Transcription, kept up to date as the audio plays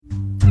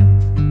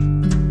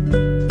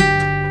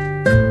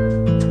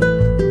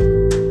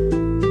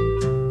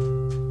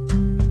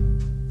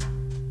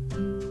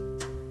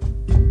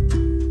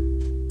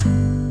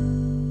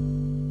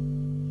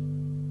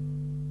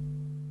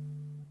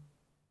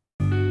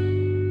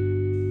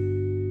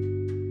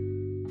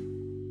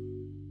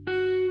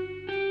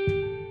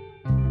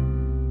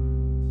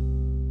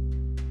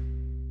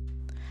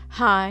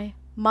Hi,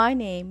 my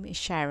name is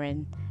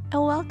Sharon,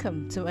 and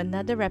welcome to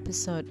another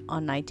episode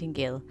on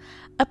Nightingale,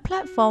 a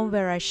platform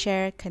where I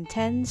share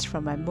contents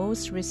from my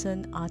most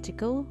recent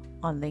article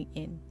on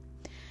LinkedIn.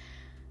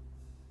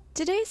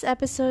 Today's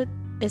episode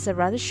is a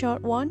rather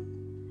short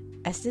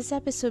one, as this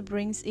episode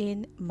brings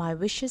in my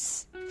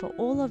wishes for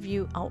all of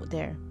you out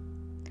there.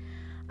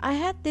 I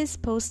had this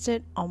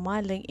posted on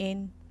my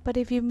LinkedIn, but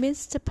if you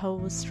missed the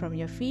post from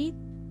your feed,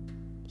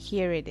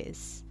 here it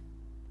is.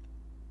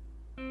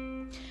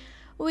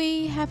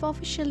 We have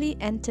officially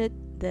entered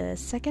the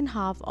second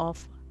half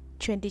of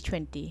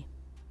 2020.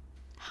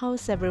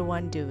 How's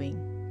everyone doing?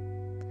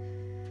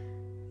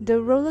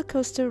 The roller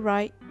coaster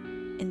ride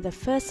in the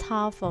first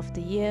half of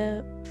the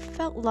year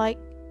felt like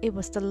it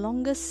was the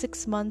longest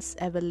 6 months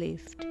ever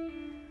lived.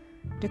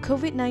 The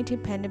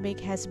COVID-19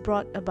 pandemic has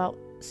brought about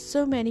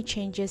so many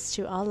changes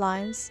to our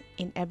lives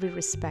in every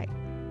respect.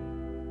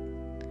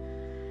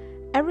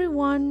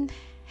 Everyone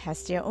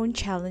has their own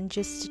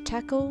challenges to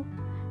tackle,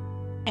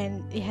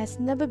 and it has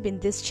never been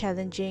this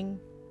challenging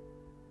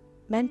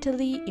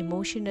mentally,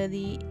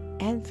 emotionally,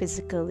 and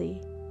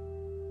physically,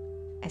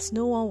 as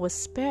no one was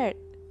spared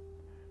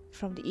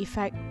from the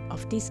effect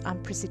of this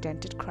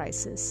unprecedented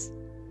crisis.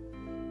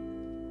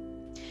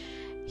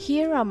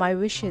 Here are my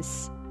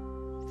wishes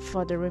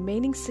for the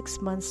remaining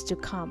 6 months to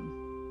come.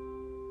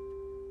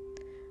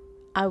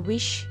 I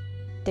wish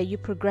that you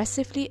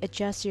progressively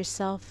adjust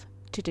yourself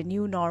to the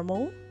new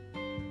normal.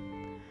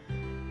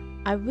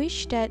 I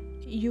wish that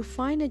you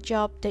find a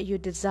job that you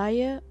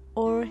desire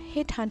or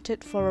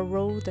headhunted for a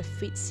role that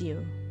fits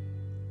you.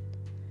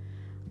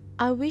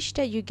 I wish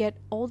that you get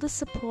all the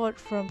support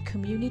from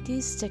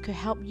communities that could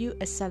help you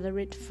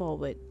accelerate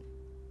forward.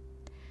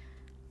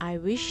 I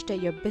wish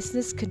that your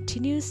business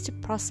continues to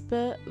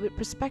prosper with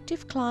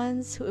prospective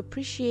clients who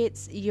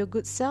appreciate your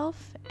good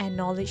self and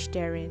knowledge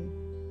therein.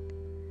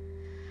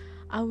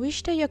 I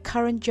wish that your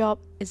current job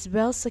is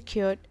well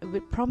secured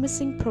with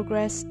promising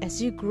progress as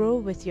you grow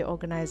with your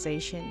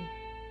organization.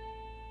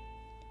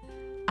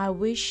 I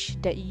wish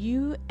that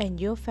you and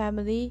your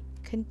family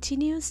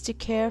continues to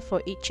care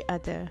for each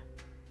other.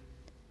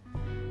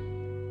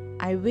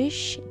 I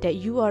wish that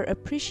you are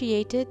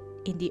appreciated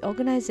in the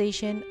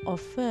organization or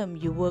firm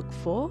you work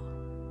for.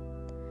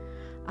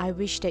 I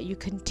wish that you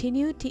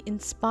continue to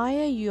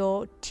inspire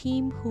your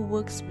team who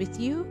works with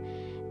you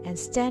and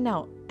stand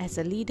out as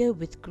a leader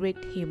with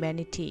great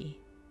humanity.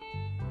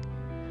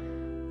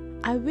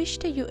 I wish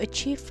that you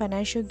achieve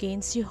financial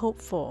gains you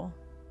hope for.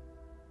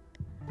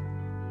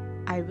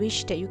 I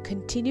wish that you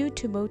continue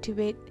to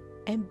motivate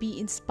and be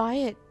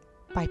inspired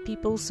by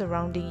people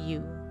surrounding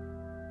you.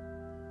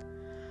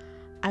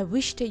 I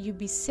wish that you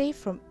be safe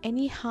from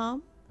any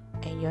harm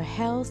and your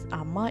health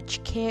are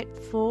much cared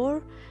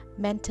for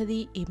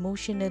mentally,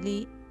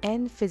 emotionally,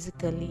 and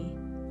physically.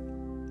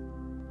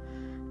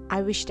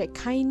 I wish that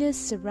kindness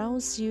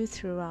surrounds you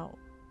throughout.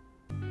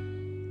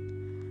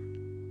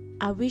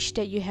 I wish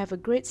that you have a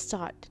great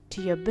start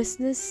to your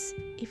business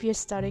if you're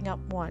starting up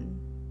one.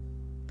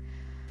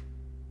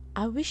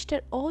 I wish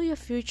that all your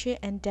future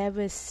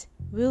endeavors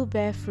will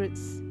bear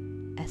fruits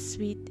as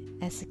sweet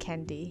as a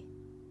candy.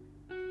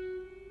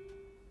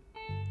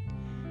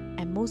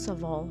 And most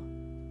of all,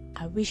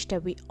 I wish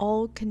that we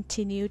all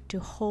continue to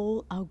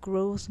hold our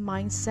growth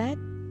mindset,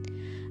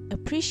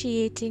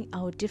 appreciating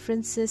our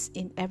differences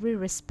in every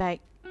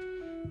respect,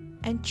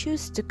 and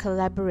choose to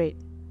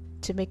collaborate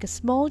to make a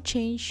small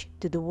change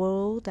to the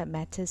world that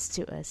matters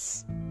to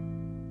us.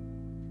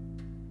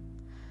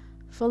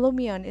 Follow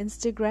me on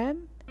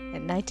Instagram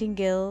at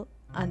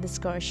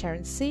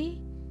Nightingale_Sharon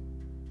C.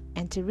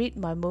 And to read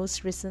my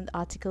most recent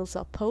articles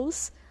or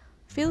posts,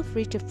 feel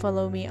free to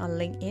follow me on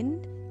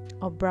LinkedIn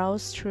or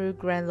browse through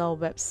Grandlaw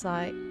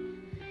website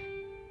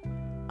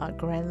at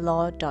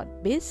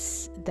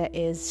grandlaw.biz, that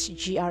is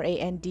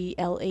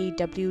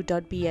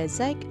grandlaw.biz,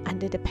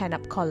 under the Pen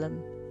Up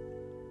column.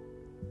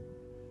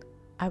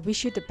 I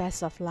wish you the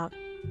best of luck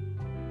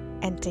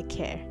and take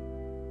care.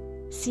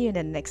 See you in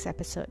the next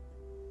episode.